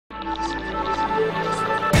పోటీ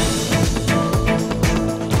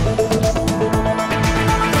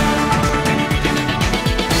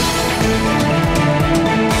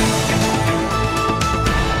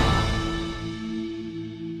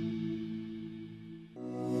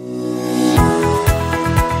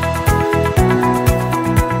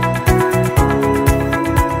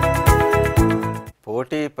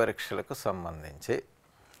పరీక్షలకు సంబంధించి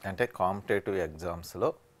అంటే కాంపిటేటివ్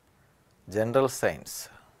ఎగ్జామ్స్లో జనరల్ సైన్స్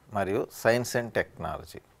మరియు సైన్స్ అండ్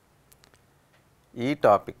టెక్నాలజీ ఈ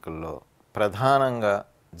టాపిక్ల్లో ప్రధానంగా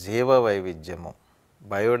జీవ వైవిధ్యము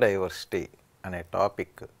బయోడైవర్సిటీ అనే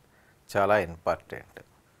టాపిక్ చాలా ఇంపార్టెంట్.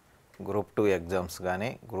 గ్రూప్ 2 ఎగ్జామ్స్ కానీ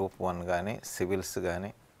గ్రూప్ 1 కానీ సివిల్స్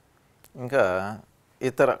కానీ ఇంకా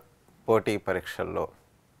ఇతర పోటీ పరీక్షల్లో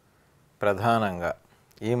ప్రధానంగా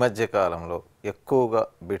ఈ మధ్య కాలంలో ఎక్కువగా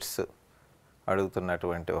బిట్స్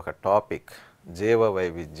అడుగుతున్నటువంటి ఒక టాపిక్ జీవ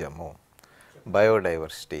వైవిధ్యము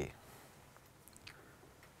బయోడైవర్సిటీ.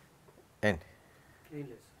 ఏంటి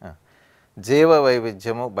జీవ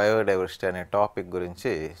వైవిధ్యము బయోడైవర్సిటీ అనే టాపిక్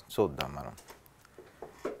గురించి చూద్దాం మనం.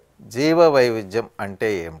 జీవ వైవిధ్యం అంటే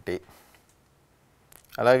ఏమిటి,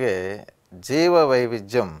 అలాగే జీవ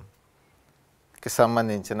వైవిధ్యంకి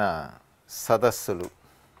సంబంధించిన సదస్సులు,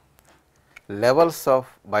 లెవెల్స్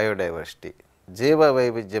ఆఫ్ బయోడైవర్సిటీ, జీవ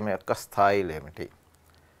వైవిధ్యం యొక్క స్థాయిలు ఏమిటి,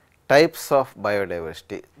 టైప్స్ ఆఫ్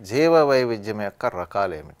బయోడైవర్సిటీ, జీవ వైవిధ్యం యొక్క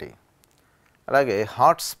రకాలు ఏమిటి, అలాగే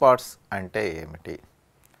హాట్స్పాట్స్ అంటే ఏమిటి,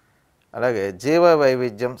 అలాగే జీవ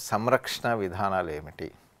వైవిధ్యం సంరక్షణ విధానాలు ఏమిటి,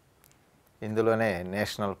 ఇందులోనే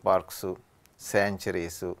నేషనల్ పార్క్సు,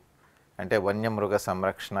 శాంచురీసు అంటే వన్యమృగ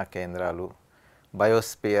సంరక్షణ కేంద్రాలు,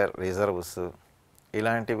 బయోస్పియర్ రిజర్వ్స్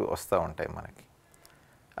ఇలాంటివి వస్తూ ఉంటాయి మనకి.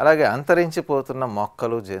 అలాగే అంతరించిపోతున్న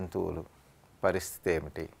మొక్కలు, జంతువులు పరిస్థితి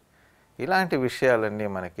ఏమిటి, ఇలాంటి విషయాలన్నీ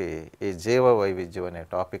మనకి ఈ జీవ వైవిధ్యం అనే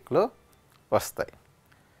టాపిక్లో వస్తాయి.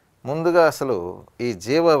 ముందుగా అసలు ఈ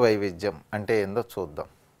జీవ వైవిధ్యం అంటే ఏందో చూద్దాం.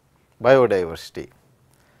 బయోడైవర్సిటీ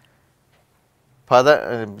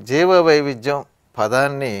జీవ వైవిధ్యం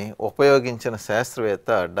పదాన్ని ఉపయోగించిన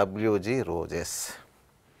శాస్త్రవేత్త W.G. రోజెస్.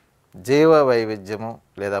 జీవ వైవిధ్యము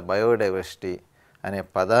లేదా బయోడైవర్సిటీ అనే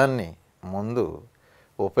పదాన్ని ముందు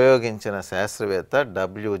ఉపయోగించిన శాస్త్రవేత్త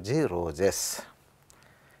W.G. రోజెస్.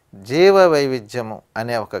 జీవ వైవిధ్యము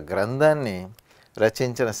అనే ఒక గ్రంథాన్ని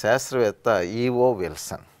రచించిన శాస్త్రవేత్త E.O.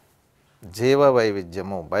 విల్సన్. జీవ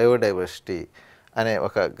వైవిధ్యము బయోడైవర్సిటీ అనే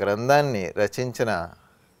ఒక గ్రంథాన్ని రచించిన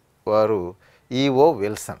వారు E.O.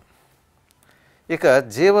 విల్సన్. ఇక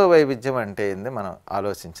జీవ వైవిధ్యం అంటే ఏంది మనం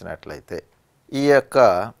ఆలోచించినట్లయితే, ఈ యొక్క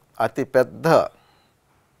అతిపెద్ద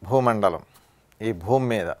భూమండలం, ఈ భూమి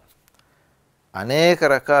మీద అనేక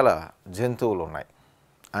రకాల జంతువులు ఉన్నాయి,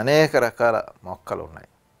 అనేక రకాల మొక్కలు ఉన్నాయి.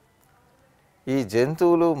 ఈ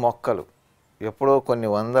జంతువులు మొక్కలు ఎప్పుడో కొన్ని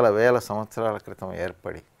వందల వేల సంవత్సరాల క్రితం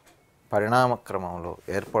ఏర్పడి పరిణామక్రమంలో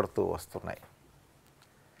ఏర్పడుతూ వస్తున్నాయి.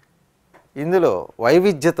 ఇందులో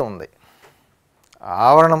వైవిధ్యత ఉంది.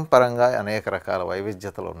 ఆవరణం పరంగా అనేక రకాల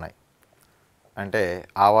వైవిధ్యతలు ఉన్నాయి. అంటే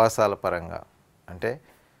ఆవాసాల పరంగా అంటే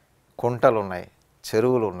కుంటలు ఉన్నాయి,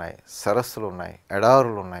 చెరువులు ఉన్నాయి, సరస్సులు ఉన్నాయి,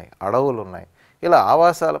 ఎడారులు ఉన్నాయి, అడవులు ఉన్నాయి. ఇలా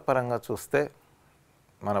ఆవాసాల పరంగా చూస్తే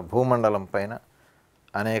మన భూమండలం పైన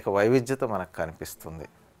అనేక వైవిధ్యత మనకు కనిపిస్తుంది.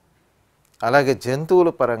 అలాగే జంతువుల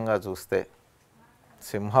పరంగా చూస్తే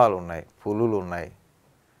సింహాలు ఉన్నాయి, పులులు ఉన్నాయి,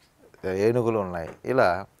 ఏనుగులు ఉన్నాయి, ఇలా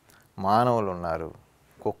మానవులు ఉన్నారు,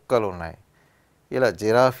 కుక్కలు ఉన్నాయి, ఇలా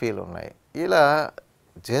జిరాఫీలు ఉన్నాయి. ఇలా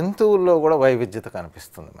జంతువుల్లో కూడా వైవిధ్యత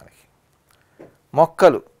కనిపిస్తుంది మనకి.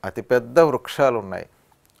 మొక్కలు, అతిపెద్ద వృక్షాలు ఉన్నాయి,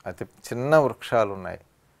 అతి చిన్న వృక్షాలు ఉన్నాయి.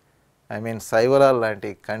 శైవలాలు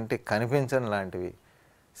లాంటివి, కంటికి కనిపించని లాంటివి,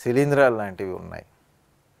 శిలీంధ్రాలు లాంటివి ఉన్నాయి.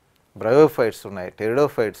 బ్రయోఫైట్స్ ఉన్నాయి,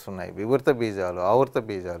 టెరిడోఫైట్స్ ఉన్నాయి, వివృత బీజాలు, ఆవృత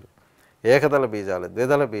బీజాలు, ఏకదళ బీజాలు,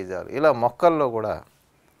 ద్విదళ బీజాలు. ఇలా మొక్కల్లో కూడా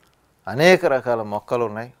అనేక రకాల మొక్కలు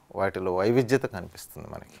ఉన్నాయి. వాటిలో వైవిధ్యత కనిపిస్తుంది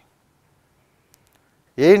మనకి.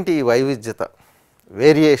 ఏంటి ఈ వైవిధ్యత?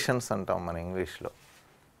 వేరియేషన్స్ అంటాం మన ఇంగ్లీష్లో.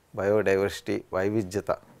 బయోడైవర్సిటీ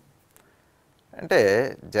వైవిధ్యత అంటే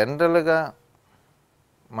జనరల్గా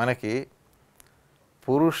మనకి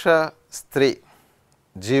పురుష స్త్రీ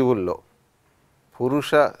జీవుల్లో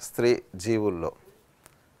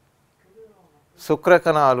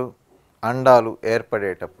శుక్రకణాలు, అండాలు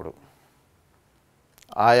ఏర్పడేటప్పుడు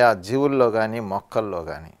ఆయా జీవుల్లో కానీ మొక్కల్లో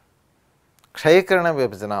కానీ క్షయకరణ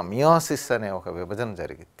విభజన, మియోసిస్ అనే ఒక విభజన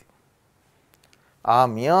జరిగింది. ఆ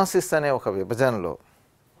మియోసిస్ అనే ఒక విభజనలో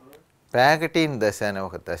ప్యాకటీన్ దశ అనే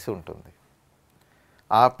ఒక దశ ఉంటుంది.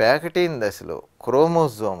 ఆ ప్యాకటీన్ దశలో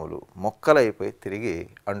క్రోమోజోములు మొక్కలైపోయి తిరిగి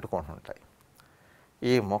అంటుకుంటుంటాయి.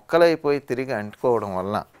 ఈ మొక్కలైపోయి తిరిగి అంటుకోవడం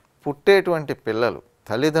వలన పుట్టేటువంటి పిల్లలు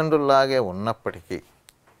తల్లిదండ్రుల్లాగే ఉన్నప్పటికీ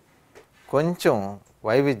కొంచెం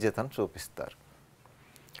వైవిధ్యతను చూపిస్తారు.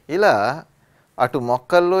 ఇలా అటు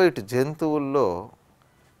మొక్కల్లో ఇటు జంతువుల్లో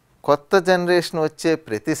కొత్త జనరేషన్ వచ్చే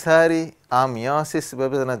ప్రతిసారి ఆ మియోసిస్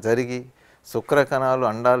విభజన జరిగి శుక్రకణాలు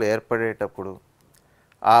అండాలు ఏర్పడేటప్పుడు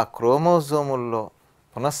ఆ క్రోమోజోముల్లో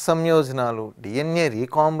పునఃసంయోజనాలు డిఎన్ఏ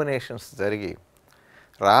రీకాంబినేషన్స్ జరిగి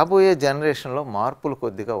రాబోయే జనరేషన్లో మార్పులు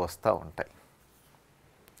కొద్దిగా వస్తూ ఉంటాయి.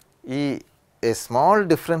 ఈ small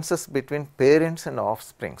differences between parents and of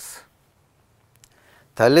springs,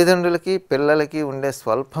 తల్లిదండ్రులకి పిల్లలకి ఉండే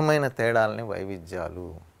స్వల్పమైన తేడాలని వైవిధ్యాలు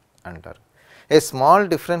అంటారు. Small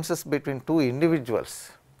differences between two individuals,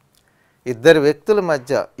 ఇద్దరు వ్యక్తుల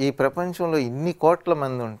మధ్య ఈ ప్రపంచంలో ఇన్ని కోట్ల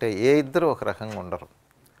మంది ఉంటే ఏ ఇద్దరు ఒక రకంగా ఉండరు.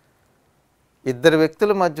 ఇద్దరు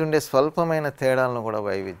వ్యక్తుల మధ్య ఉండే స్వల్పమైన తేడాలను కూడా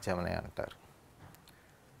వైవిధ్యం అని అంటారు.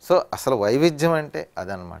 సో అసలు వైవిధ్యం అంటే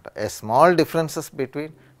అదనమాట. Small differences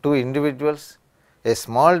between two individuals,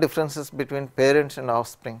 small differences between parents and of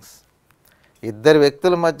springs, ఇద్దరు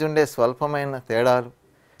వ్యక్తుల మధ్య ఉండే స్వల్పమైన తేడాలు,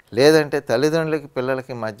 లేదంటే తల్లిదండ్రులకి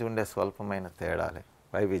పిల్లలకి మధ్య ఉండే స్వల్పమైన తేడాలే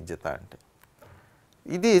వైవిధ్యత అంటే.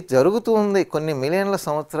 ఇది జరుగుతూ ఉంది కొన్ని మిలియన్ల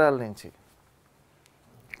సంవత్సరాల నుంచి.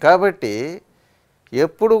 కాబట్టి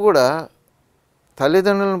ఎప్పుడు కూడా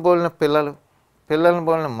తల్లిదండ్రులను పోలిన పిల్లలు, పిల్లలను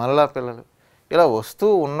పోలిన మళ్ళా పిల్లలు ఇలా వస్తూ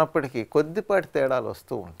ఉన్నప్పటికీ కొద్దిపాటి తేడాలు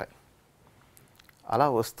వస్తూ ఉంటాయి. అలా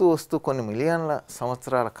వస్తూ వస్తూ కొన్ని మిలియన్ల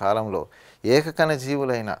సంవత్సరాల కాలంలో ఏకకణ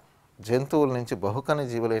జీవులైన జంతువుల నుంచి బహుకణ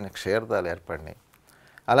జీవులైన క్షీరదాలు ఏర్పడినాయి.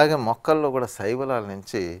 అలాగే మొక్కల్లో కూడా శైవలాల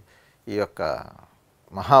నుంచి ఈ యొక్క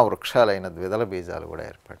మహావృక్షాలైన ద్విదళ బీజాలు కూడా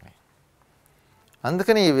ఏర్పడినాయి.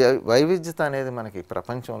 అందుకని ఈ వైవిధ్యత అనేది మనకి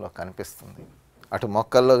ప్రపంచంలో కనిపిస్తుంది, అటు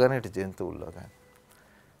మొక్కల్లో కానీ ఇటు జంతువుల్లో కానీ.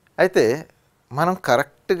 అయితే మనం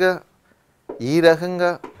కరెక్ట్గా ఈ రకంగా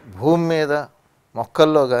భూమి మీద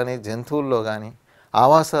మొక్కల్లో కానీ జంతువుల్లో కానీ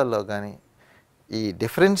ఆవాసాల్లో కానీ ఈ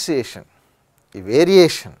డిఫరెన్షియేషన్, ఈ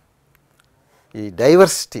వేరియేషన్, ఈ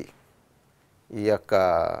డైవర్సిటీ, ఈ యొక్క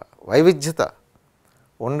వైవిధ్యత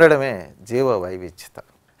ఉండడమే జీవ వైవిధ్యత.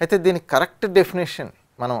 అయితే దీని కరెక్ట్ డెఫినేషన్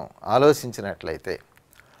మనం ఆలోచించినట్లయితే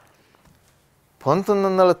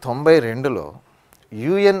 1992లో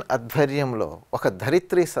యుఎన్ ఆధ్వర్యంలో ఒక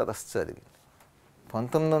ధరిత్రీ సదస్సు జరిగింది.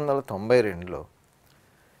 1992లో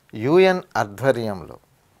యుఎన్ ఆధ్వర్యంలో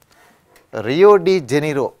రియో డి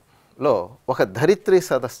జెనీరోలో ఒక ధరిత్రీ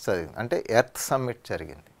సదస్సు జరిగింది, అంటే ఎర్త్ సమ్మిట్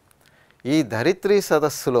జరిగింది. ఈ ధరిత్రీ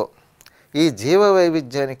సదస్సులో ఈ జీవ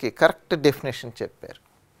వైవిధ్యానికి కరెక్ట్ డెఫినేషన్ చెప్పారు.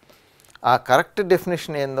 ఆ కరెక్ట్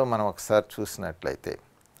డెఫినేషన్ ఏందో మనం ఒకసారి చూసినట్లయితే,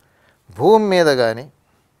 భూమి మీద కానీ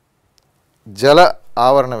జల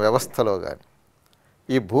ఆవరణ వ్యవస్థలో కానీ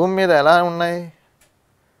ఈ భూమి మీద ఎలా ఉన్నాయి,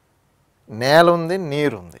 నేల ఉంది,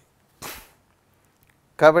 నీరుంది.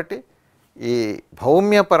 కాబట్టి ఈ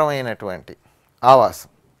భౌమ్యపరమైనటువంటి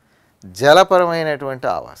ఆవాసం, జలపరమైనటువంటి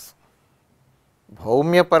ఆవాసం,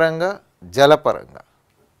 భౌమ్యపరంగా జలపరంగా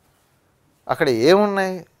అక్కడ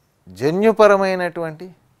ఏమున్నాయి, జన్యుపరమైనటువంటి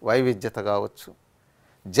వైవిధ్యత కావచ్చు,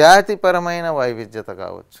 జాతిపరమైన వైవిధ్యత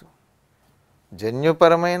కావచ్చు,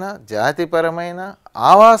 జన్యుపరమైన, జాతిపరమైన,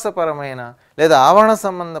 ఆవాసపరమైన లేదా ఆవరణ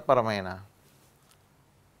సంబంధపరమైన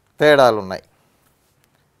తేడాలు ఉన్నాయి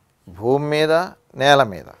భూమి మీద నేల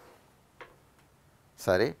మీద.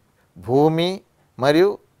 సరే, భూమి మరియు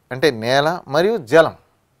అంటే నేల మరియు జలం,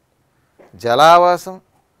 జలావాసం,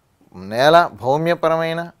 నేల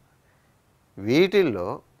భౌమ్యపరమైన, వీటిల్లో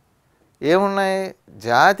ఏమున్నాయి,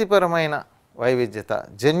 జాతిపరమైన వైవిధ్యత,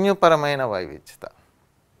 జన్యుపరమైన వైవిధ్యత,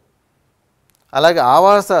 అలాగే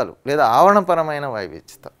ఆవాసాలు లేదా ఆవరణపరమైన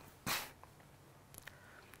వైవిధ్యత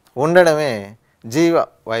ఉండడమే జీవ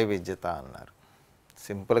వైవిధ్యత అన్నారు.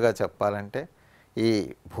 సింపుల్గా చెప్పాలంటే ఈ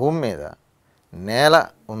భూమి మీద నేల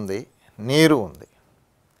ఉంది, నీరు ఉంది.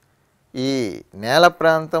 ఈ నేల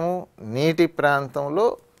ప్రాంతము, నీటి ప్రాంతంలో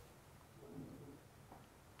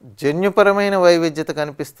జన్యుపరమైన వైవిధ్యత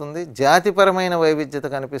కనిపిస్తుంది, జాతిపరమైన వైవిధ్యత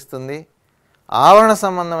కనిపిస్తుంది, ఆవరణ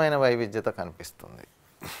సంబంధమైన వైవిధ్యత కనిపిస్తుంది.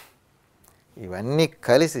 ఇవన్నీ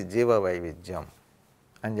కలిసి జీవ వైవిధ్యం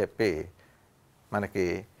అని చెప్పి మనకి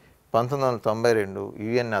 1992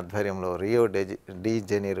 యుఎన్ ఆధ్వర్యంలో రియో డి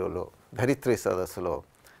జెనీరోలో ధరిత్రీ సదస్సులో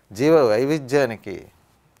జీవ వైవిధ్యానికి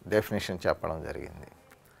డెఫినేషన్ చెప్పడం జరిగింది.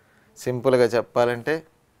 సింపుల్గా చెప్పాలంటే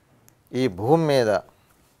ఈ భూమి మీద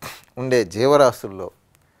ఉండే జీవరాశుల్లో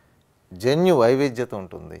జన్యు వైవిధ్యత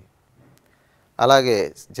ఉంటుంది, అలాగే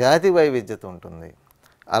జాతి వైవిధ్యత ఉంటుంది,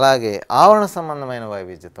 అలాగే ఆవరణ సంబంధమైన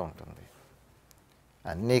వైవిధ్యత ఉంటుంది.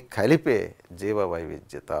 అన్నీ కలిపే జీవ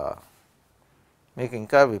వైవిధ్యత. మీకు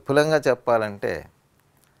ఇంకా విపులంగా చెప్పాలంటే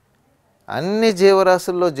అన్ని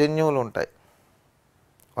జీవరాశుల్లో జన్యువులు ఉంటాయి,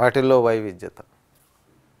 వాటిల్లో వైవిధ్యత.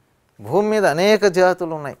 భూమి మీద అనేక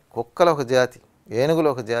జాతులు ఉన్నాయి. కుక్కలు ఒక జాతి, ఏనుగులు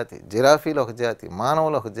ఒక జాతి, జిరాఫీలు ఒక జాతి,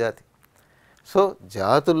 మానవులు ఒక జాతి. సో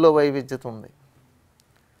జాతుల్లో వైవిధ్యత ఉంది.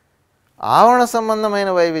 ఆవరణ సంబంధమైన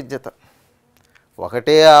వైవిధ్యత,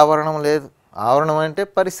 ఒకటే ఆవరణం లేదు. ఆవరణం అంటే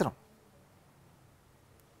పరిసరం,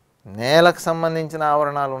 నేలకు సంబంధించిన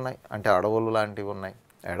ఆవరణాలు ఉన్నాయి, అంటే అడవులు లాంటివి ఉన్నాయి,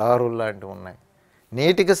 ఎడారులు లాంటివి ఉన్నాయి.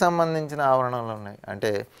 నీటికి సంబంధించిన ఆవరణలు ఉన్నాయి,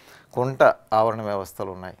 అంటే కుంట ఆవరణ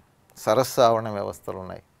వ్యవస్థలు ఉన్నాయి, సరస్సు ఆవరణ వ్యవస్థలు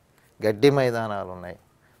ఉన్నాయి, గడ్డి మైదానాలు ఉన్నాయి,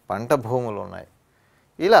 పంట భూములు ఉన్నాయి.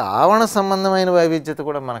 ఇలా ఆవరణ సంబంధమైన వైవిధ్యత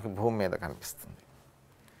కూడా మనకి భూమి మీద కనిపిస్తుంది.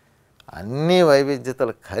 అన్ని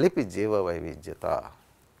వైవిధ్యతలు కలిపి జీవ వైవిధ్యత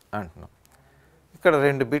అంటున్నాం. ఇక్కడ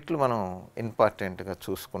 2 బిట్లు మనం ఇంపార్టెంట్గా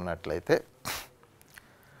చూసుకున్నట్లయితే,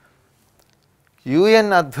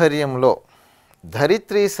 యుఎన్ ఆధ్వర్యంలో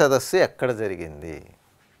ధరిత్రీ సదస్సు ఎక్కడ జరిగింది?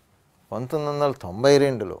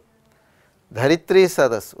 1992లో ధరిత్రీ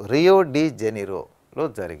సదస్సు రియో డి జెనిరోలో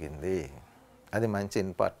జరిగింది. అది మంచి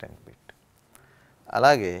ఇంపార్టెంట్ బిట్.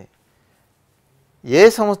 అలాగే ఏ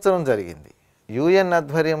సంవత్సరం జరిగింది? యుఎన్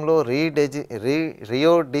ఆధ్వర్యంలో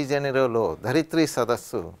రియో డి జెనిరోలో ధరిత్రీ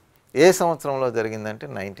సదస్సు ఏ సంవత్సరంలో జరిగిందంటే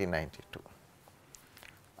 1992.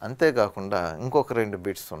 అంతేకాకుండా ఇంకొక 2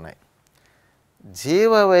 బిట్స్ ఉన్నాయి.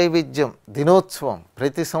 జీవ వైవిధ్యం దినోత్సవం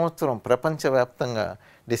ప్రతి సంవత్సరం ప్రపంచవ్యాప్తంగా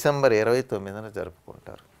డిసెంబర్ 29న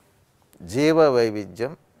జరుపుకుంటారు. జీవ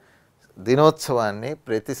వైవిధ్యం దినోత్సవాన్ని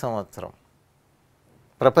ప్రతి సంవత్సరం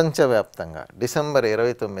ప్రపంచవ్యాప్తంగా డిసెంబర్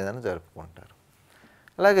 29న జరుపుకుంటారు.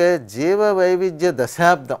 అలాగే జీవ వైవిధ్య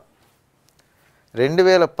దశాబ్దం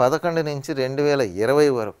 2011 నుంచి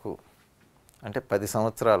 2020 వరకు, అంటే 10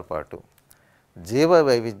 సంవత్సరాల పాటు జీవ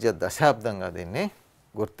వైవిధ్య దశాబ్దంగా దీన్ని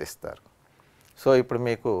గుర్తిస్తారు. సో ఇప్పుడు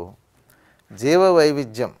మీకు జీవ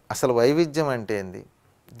వైవిధ్యం, అసలు వైవిధ్యం అంటే ఏంది,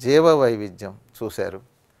 జీవ వైవిధ్యం చూశారు,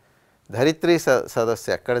 ధరిత్రీ సదస్సు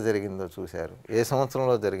ఎక్కడ జరిగిందో చూశారు, ఏ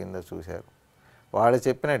సంవత్సరంలో జరిగిందో చూశారు, వాళ్ళు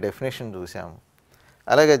చెప్పిన డెఫినేషన్ చూసాము.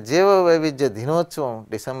 అలాగే జీవ వైవిధ్య దినోత్సవం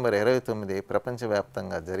డిసెంబర్ 29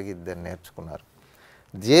 ప్రపంచవ్యాప్తంగా జరిగిద్దని నేర్చుకున్నారు.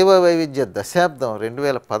 జీవ వైవిధ్య దశాబ్దం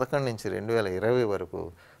 2011 నుంచి 2020 వరకు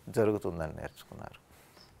జరుగుతుందని నేర్చుకున్నారు,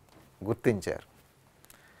 గుర్తించారు.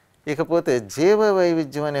 ఇకపోతే జీవ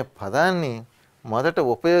వైవిధ్యం అనే పదాన్ని మొదట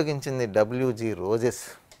ఉపయోగించింది WG రోజెస్.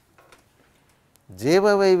 జీవ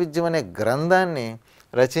వైవిధ్యం అనే గ్రంథాన్ని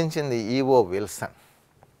రచించింది EO విల్సన్.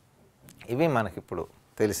 ఇవి మనకిప్పుడు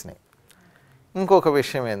తెలిసినాయి. ఇంకొక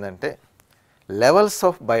విషయం ఏంటంటే లెవెల్స్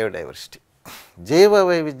ఆఫ్ బయోడైవర్సిటీ, జీవ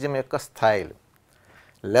వైవిధ్యం యొక్క స్థాయిలు,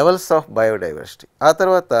 లెవెల్స్ ఆఫ్ బయోడైవర్సిటీ. ఆ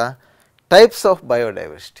తర్వాత టైప్స్ ఆఫ్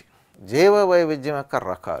బయోడైవర్సిటీ, జీవ వైవిధ్యం యొక్క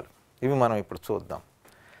రకాలు. ఇవి మనం ఇప్పుడు చూద్దాం.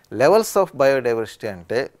 లెవెల్స్ ఆఫ్ బయోడైవర్సిటీ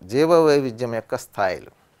అంటే జీవ వైవిధ్యం యొక్క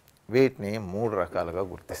స్థాయిలు. వీటిని 3 రకాలుగా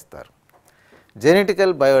గుర్తిస్తారు: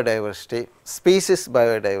 genetical biodiversity, species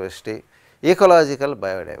biodiversity, ecological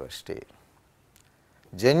biodiversity.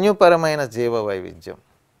 జన్యుపరమైన జీవ వైవిధ్యం,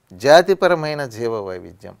 జాతిపరమైన జీవ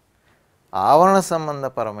వైవిధ్యం, ఆవరణ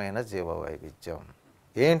సంబంధపరమైన జీవ వైవిధ్యం.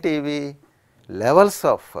 ఏంటి ఇవి? లెవెల్స్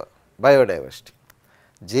ఆఫ్ బయోడైవర్సిటీ,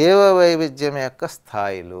 జీవ వైవిధ్యం యొక్క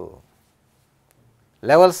స్థాయిలు.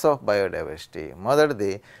 లెవెల్స్ ఆఫ్ బయోడైవర్సిటీ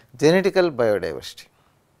మొదటిది genetical biodiversity,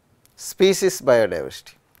 species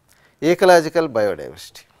biodiversity, ecological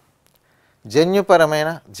biodiversity. జన్యుపరమైన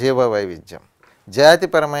జీవ వైవిధ్యం,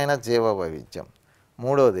 జాతిపరమైన జీవ వైవిధ్యం.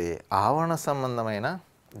 మూడోది ఆవరణ సంబంధమైన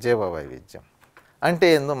జీవ వైవిధ్యం. అంటే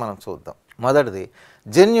ఏందో మనం చూద్దాం. మొదటిది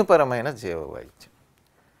జన్యుపరమైన జీవ వైవిధ్యం.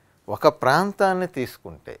 ఒక ప్రాంతాన్ని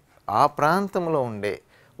తీసుకుంటే ఆ ప్రాంతంలో ఉండే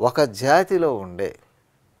ఒక జాతిలో ఉండే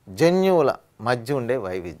జన్యువుల మధ్య ఉండే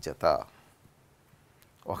వైవిధ్యత.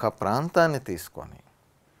 ఒక ప్రాంతాన్ని తీసుకొని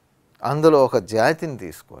అందులో ఒక జాతిని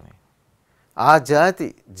తీసుకొని ఆ జాతి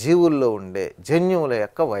జీవుల్లో ఉండే జన్యువుల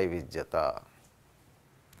యొక్క వైవిధ్యత.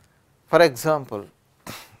 ఫర్ ఎగ్జాంపుల్,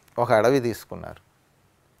 ఒక అడవి తీసుకున్నారు,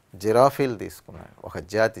 జిరాఫీలు తీసుకున్నారు, ఒక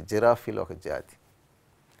జాతి జిరాఫీలు, ఒక జాతి.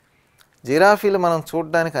 జిరాఫీలు మనం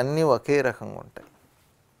చూడడానికి అన్నీ ఒకే రకంగా ఉంటాయి.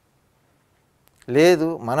 లేదు,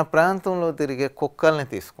 మన ప్రాంతంలో తిరిగే కుక్కల్ని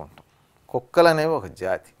తీసుకుంటాం. కుక్కలు అనేవి ఒక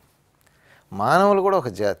జాతి, మానవులు కూడా ఒక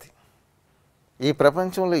జాతి. ఈ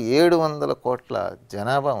ప్రపంచంలో 700 కోట్ల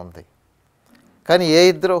జనాభా ఉంది, కానీ ఏ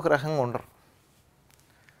ఇద్దరు ఒక రకంగా ఉండరు.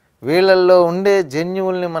 వీళ్ళల్లో ఉండే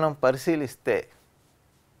జన్యువుల్ని మనం పరిశీలిస్తే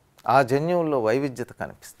ఆ జన్యువుల్లో వైవిధ్యత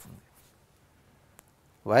కనిపిస్తుంది.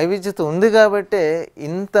 వైవిధ్యత ఉంది కాబట్టే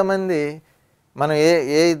ఇంతమంది మనం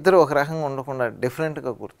ఏ ఇద్దరు ఒక రకంగా ఉండకుండా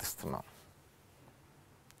డిఫరెంట్గా గుర్తిస్తున్నాం.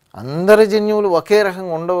 అందరి జన్యువులు ఒకే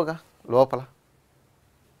రకంగా ఉండవుగా లోపల.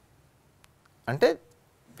 అంటే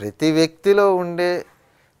ప్రతి వ్యక్తిలో ఉండే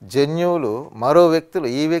జన్యువులు మరో వ్యక్తులు,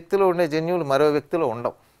 ఈ వ్యక్తిలో ఉండే జన్యువులు మరో వ్యక్తిలో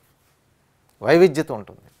ఉండవు. వైవిధ్యత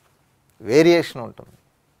ఉంటుంది, వేరియేషన్ ఉంటుంది.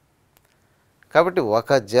 కాబట్టి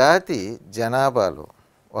ఒక జాతి జనాభాలో,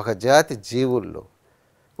 ఒక జాతి జీవుల్లో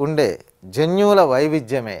ఉండే జన్యువుల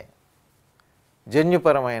వైవిధ్యమే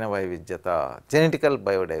జన్యుపరమైన వైవిధ్యత, జెనెటికల్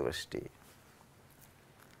బయోడైవర్సిటీ.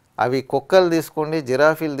 అవి కుక్కలు తీసుకోండి,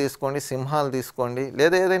 జిరాఫీలు తీసుకోండి, సింహాలు తీసుకోండి,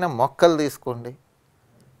 లేదా ఏదైనా మొక్కలు తీసుకోండి,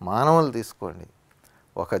 మానవులు తీసుకోండి.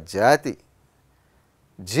 ఒక జాతి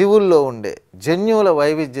జీవుల్లో ఉండే జన్యువుల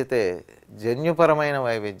వైవిధ్యతే జన్యుపరమైన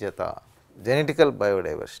వైవిధ్యత, జెనెటికల్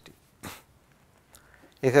బయోడైవర్సిటీ.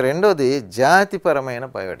 ఇక రెండోది జాతిపరమైన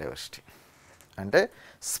బయోడైవర్సిటీ, అంటే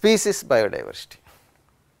స్పీసీస్ బయోడైవర్సిటీ.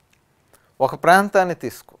 ఒక ప్రాంతాన్ని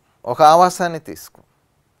తీసుకో, ఒక ఆవాసాన్ని తీసుకో,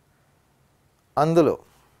 అందులో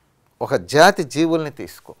ఒక జాతి జీవుల్ని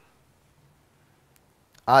తీసుకో.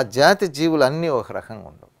 ఆ జాతి జీవులు అన్నీ ఒక రకంగా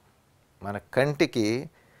ఉండవు. మన కంటికి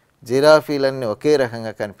జిరాఫీలన్నీ ఒకే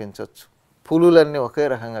రకంగా కనిపించవచ్చు, పులులన్నీ ఒకే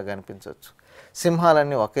రకంగా కనిపించవచ్చు,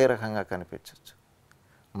 సింహాలన్నీ ఒకే రకంగా కనిపించవచ్చు,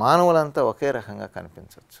 మానవులంతా ఒకే రకంగా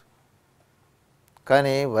కనిపించవచ్చు.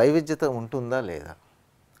 కానీ వైవిధ్యత ఉంటుందా లేదా?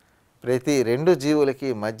 ప్రతి రెండు జీవులకి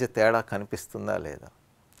మధ్య తేడా కనిపిస్తుందా లేదా?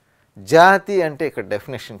 జాతి అంటే ఇక్కడ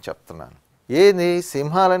డెఫినేషన్ చెప్తున్నాను. ఏది?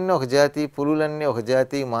 సింహాలన్నీ ఒక జాతి, పులులన్నీ ఒక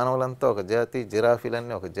జాతి, మానవులంతా ఒక జాతి,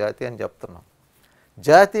 జిరాఫీలన్నీ ఒక జాతి అని చెప్తున్నాం.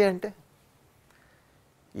 జాతి అంటే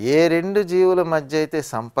ఏ రెండు జీవుల మధ్య అయితే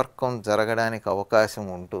సంపర్కం జరగడానికి అవకాశం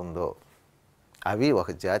ఉంటుందో అవి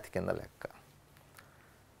ఒక జాతి కింద లెక్క.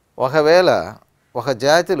 ఒకవేళ ఒక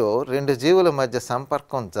జాతిలో రెండు జీవుల మధ్య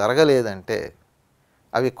సంపర్కం జరగలేదంటే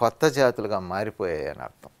అవి కొత్త జాతులుగా మారిపోయాయి అని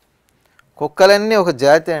అర్థం. కుక్కలన్నీ ఒక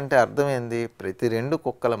జాతి అంటే అర్థమైంది, ప్రతి రెండు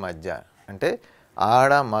కుక్కల మధ్య అంటే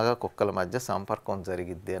ఆడ మగ కుక్కల మధ్య సంపర్కం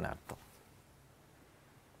జరిగిద్ది అని అర్థం.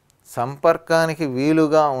 సంపర్కానికి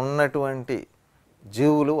వీలుగా ఉన్నటువంటి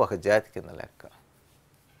జీవులు ఒక జాతి కింద లెక్క.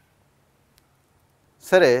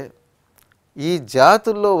 సరే, ఈ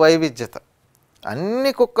జాతుల్లో వైవిధ్యత,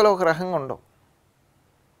 అన్ని కుక్కలు ఒక రకంగా ఉండవు,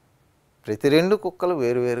 ప్రతి రెండు కుక్కలు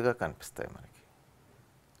వేరువేరుగా కనిపిస్తాయి మనకి.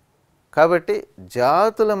 కాబట్టి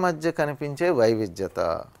జాతుల మధ్య కనిపించే వైవిధ్యత.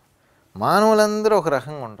 మానవులందరూ ఒక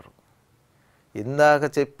రకంగా ఉండరు. ఇందాక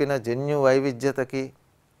చెప్పిన జన్యు వైవిధ్యతకి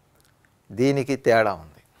దీనికి తేడా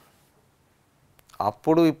ఉంది.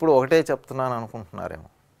 అప్పుడు ఇప్పుడు ఒకటే చెప్తున్నాను అనుకుంటున్నారేమో.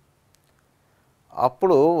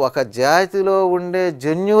 అప్పుడు ఒక జాతిలో ఉండే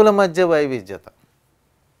జన్యువుల మధ్య వైవిధ్యత,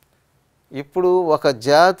 ఇప్పుడు ఒక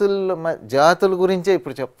జాతుల గురించే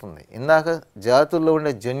ఇప్పుడు చెప్తుంది. ఇందాక జాతుల్లో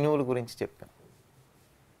ఉండే జన్యువుల గురించి చెప్పాం.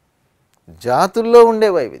 జాతుల్లో ఉండే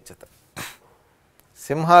వైవిధ్యత.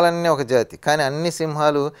 సింహాలన్నీ ఒక జాతి, కానీ అన్ని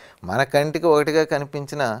సింహాలు మన కంటికి ఒకటిగా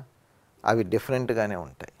కనిపించినా అవి డిఫరెంట్గానే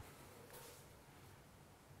ఉంటాయి.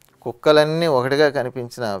 కుక్కలన్నీ ఒకటిగా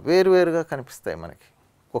కనిపించినా వేరువేరుగా కనిపిస్తాయి మనకి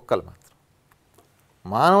కుక్కలు మాత్రం.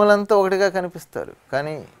 మానవులంతా ఒకటిగా కనిపిస్తారు,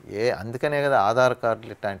 కానీ అందుకనే కదా ఆధార్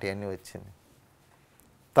కార్డులు ఇట్లాంటివన్నీ వచ్చింది.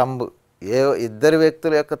 తంబు, ఇద్దరు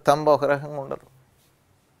వ్యక్తుల యొక్క తంబు ఒక రకంగా ఉండదు.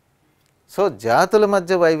 సో జాతుల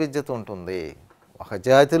మధ్య వైవిధ్యత ఉంటుంది. ఒక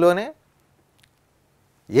జాతిలోనే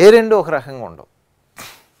ఏ రెండు ఒక రకంగా ఉండవు.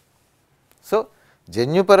 సో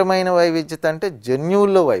జన్యుపరమైన వైవిధ్యత అంటే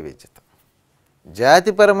జన్యువుల్లో వైవిధ్యత,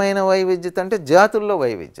 జాతిపరమైన వైవిధ్యత అంటే జాతుల్లో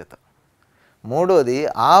వైవిధ్యత. మూడోది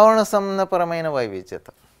ఆవరణ సంబంధపరమైన వైవిధ్యత,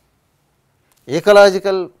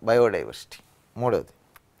 ఈకలాజికల్ బయోడైవర్సిటీ. మూడోది,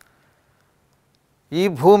 ఈ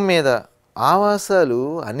భూమి మీద ఆవాసాలు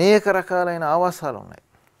అనేక రకాలైన ఆవాసాలు ఉన్నాయి.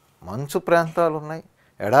 మంచు ప్రాంతాలు ఉన్నాయి,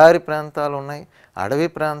 ఎడారి ప్రాంతాలు ఉన్నాయి, అడవి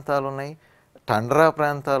ప్రాంతాలు ఉన్నాయి, టండ్రా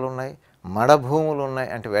ప్రాంతాలు ఉన్నాయి, మడభూములు ఉన్నాయి,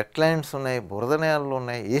 అంటే వెట్లాండ్స్ ఉన్నాయి, బురద నేలలు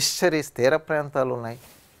ఉన్నాయి, ఈస్చరీస్ తీర ప్రాంతాలు ఉన్నాయి,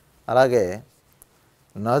 అలాగే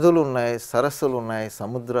నదులు ఉన్నాయి, సరస్సులు ఉన్నాయి,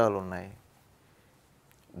 సముద్రాలు ఉన్నాయి,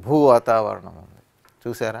 భూ వాతావరణం ఉంది.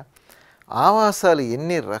 చూసారా ఆవాసాలు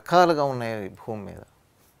ఎన్ని రకాలుగా ఉన్నాయి ఈ భూమి మీద.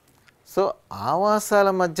 సో ఆవాసాల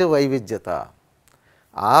మధ్య వైవిధ్యత,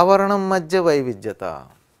 ఆవరణం మధ్య వైవిధ్యత,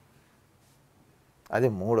 అది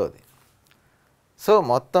మూడోది. సో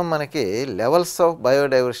మొత్తం మనకి లెవెల్స్ ఆఫ్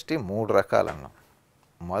బయోడైవర్సిటీ 3 రకాలు అన్నాం.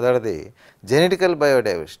 మొదటిది జెనెటికల్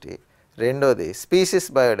బయోడైవర్సిటీ, రెండోది స్పీసీస్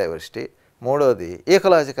బయోడైవర్సిటీ, మూడోది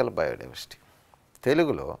ఈకలాజికల్ బయోడైవర్సిటీ.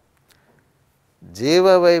 తెలుగులో జీవ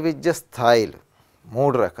వైవిధ్య స్థాయిలు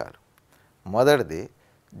 3 రకాలు. మొదటిది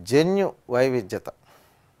జన్యు వైవిధ్యత,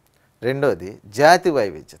 రెండోది జాతి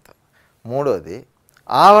వైవిధ్యత, మూడోది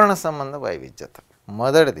ఆవరణ సంబంధ వైవిధ్యత.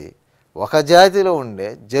 మొదటిది ఒక జాతిలో ఉండే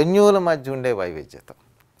జన్యువుల మధ్య ఉండే వైవిధ్యత,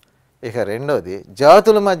 ఇక రెండోది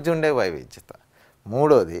జాతుల మధ్య ఉండే వైవిధ్యత,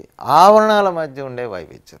 మూడోది ఆవరణాల మధ్య ఉండే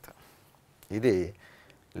వైవిధ్యత. ఇది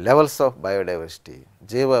లెవెల్స్ ఆఫ్ బయోడైవర్సిటీ,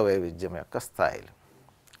 జీవ వైవిధ్యం యొక్క స్థాయిలు.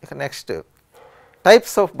 ఇక నెక్స్ట్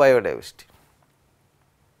టైప్స్ ఆఫ్ బయోడైవర్సిటీ.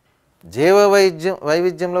 జీవ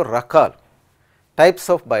వైవిధ్యంలో రకాలు, టైప్స్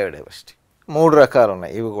ఆఫ్ బయోడైవర్సిటీ 3 రకాలు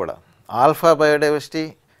ఉన్నాయి. ఇవి కూడా alpha biodiversity,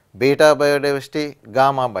 beta biodiversity,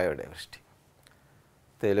 gamma biodiversity.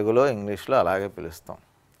 తెలుగులో ఇంగ్లీష్లో అలాగే పిలుస్తాం.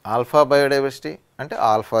 ఆల్ఫా బయోడైవర్సిటీ అంటే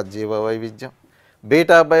ఆల్ఫా జీవ వైవిధ్యం,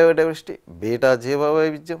 బీటా బయోడైవర్సిటీ బీటా జీవ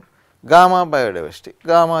వైవిధ్యం, గామా బయోడైవర్సిటీ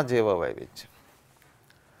గామా జీవ వైవిధ్యం.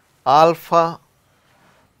 ఆల్ఫా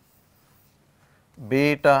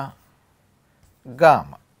బీటా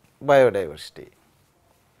గామా బయోడైవర్సిటీ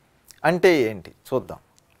అంటే ఏంటి చూద్దాం.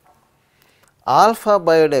 ఆల్ఫా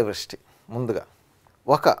బయోడైవర్సిటీ ముందుగా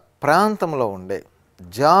ఒక ప్రాంతంలో ఉండే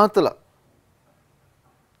జాతుల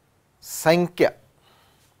సంఖ్య,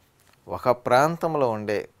 ఒక ప్రాంతంలో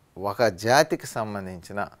ఉండే ఒక జాతికి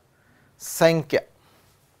సంబంధించిన సంఖ్య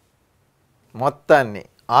మొత్తాన్ని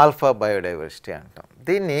ఆల్ఫా బయోడైవర్సిటీ అంటాం.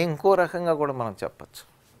 దీన్ని ఇంకో రకంగా కూడా మనం చెప్పచ్చు.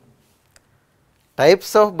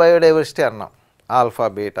 టైప్స్ ఆఫ్ బయోడైవర్సిటీ అన్నాం, alpha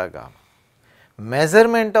beta gamma.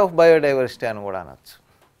 Measurement of biodiversity అని కూడా అనొచ్చు.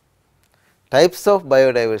 Types of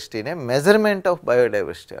బయోడైవర్సిటీనే measurement of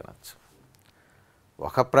biodiversity అనొచ్చు.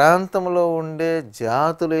 ఒక ప్రాంతంలో ఉండే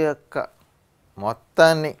జాతుల యొక్క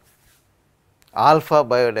మొత్తాన్ని ఆల్ఫా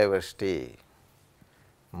బయోడైవర్సిటీ,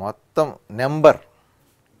 మొత్తం నెంబర్,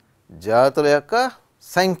 జాతుల యొక్క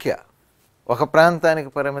సంఖ్య, ఒక ప్రాంతానికి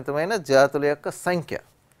పరిమితమైన జాతుల యొక్క సంఖ్య,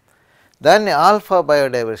 దాన్ని ఆల్ఫా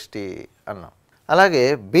బయోడైవర్సిటీ అన్నాం. అలాగే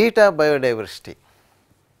బీటా బయోడైవర్సిటీ,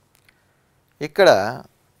 ఇక్కడ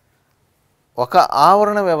ఒక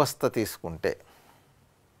ఆవరణ వ్యవస్థ తీసుకుంటే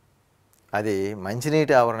అది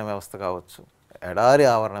మంచినీటి ఆవరణ వ్యవస్థ కావచ్చు, ఎడారి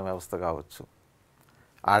ఆవరణ వ్యవస్థ కావచ్చు,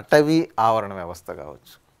 అటవీ ఆవరణ వ్యవస్థ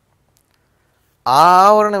కావచ్చు. ఆ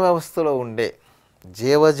ఆవరణ వ్యవస్థలో ఉండే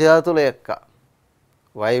జీవజాతుల యొక్క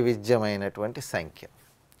వైవిధ్యమైనటువంటి సంఖ్య,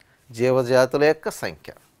 జీవజాతుల యొక్క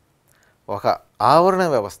సంఖ్య ఒక ఆవరణ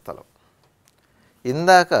వ్యవస్థలో,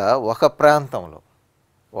 ఇందాక ఒక ప్రాంతంలో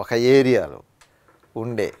ఒక ఏరియాలో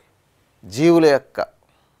ఉండే జీవుల యొక్క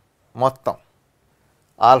మొత్తం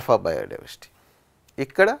ఆల్ఫా బయోడైవర్సిటీ.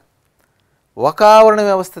 ఇక్కడ ఒక ఆవరణ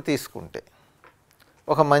వ్యవస్థ తీసుకుంటే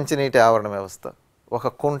ఒక మంచినీటి ఆవరణ వ్యవస్థ, ఒక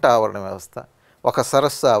కుంట ఆవరణ వ్యవస్థ, ఒక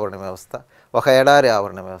సరస్సు ఆవరణ వ్యవస్థ, ఒక ఎడారి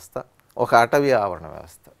ఆవరణ వ్యవస్థ, ఒక అటవీ ఆవరణ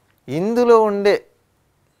వ్యవస్థ, ఇందులో ఉండే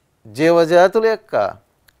జీవజాతుల యొక్క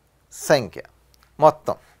సంఖ్య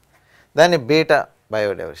మొత్తం, దాన్ని బీటా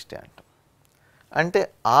బయోడైవర్సిటీ అంటాం. అంటే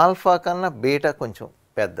ఆల్ఫా కన్నా బీటా కొంచెం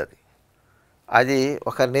పెద్దది. అది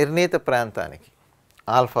ఒక నిర్ణీత ప్రాంతానికి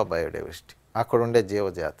ఆల్ఫా బయోడైవర్సిటీ, అక్కడ ఉండే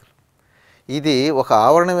జీవజాతులు. ఇది ఒక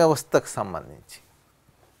ఆవరణ వ్యవస్థకు సంబంధించి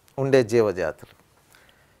ఉండే జీవజాతులు.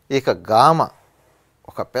 ఇక గామా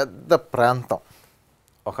ఒక పెద్ద ప్రాంతం,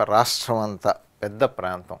 ఒక రాష్ట్రం అంతా పెద్ద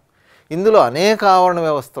ప్రాంతం, ఇందులో అనేక ఆవరణ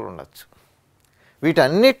వ్యవస్థలు ఉండొచ్చు.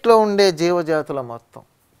 వీటన్నిటిలో ఉండే జీవజాతుల మొత్తం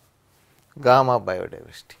గామా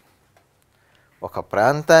బయోడైవర్సిటీ. ఒక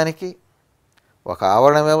ప్రాంతానికి, ఒక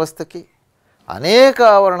ఆవరణ వ్యవస్థకి, అనేక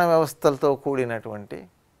ఆవరణ వ్యవస్థలతో కూడినటువంటి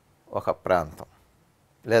ఒక ప్రాంతం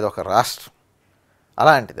లేదా ఒక రాష్ట్రం,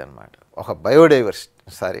 అలాంటిది అన్నమాట ఒక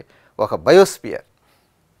బయోడైవర్సిటీ, ఒక బయోస్పియర్.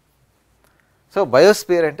 సో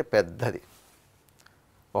బయోస్పియర్ అంటే పెద్దది,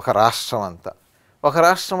 ఒక రాష్ట్రం అంతా. ఒక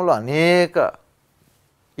రాష్ట్రంలో అనేక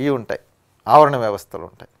ఇవి ఉంటాయి, ఆవరణ వ్యవస్థలు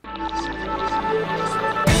ఉంటాయి.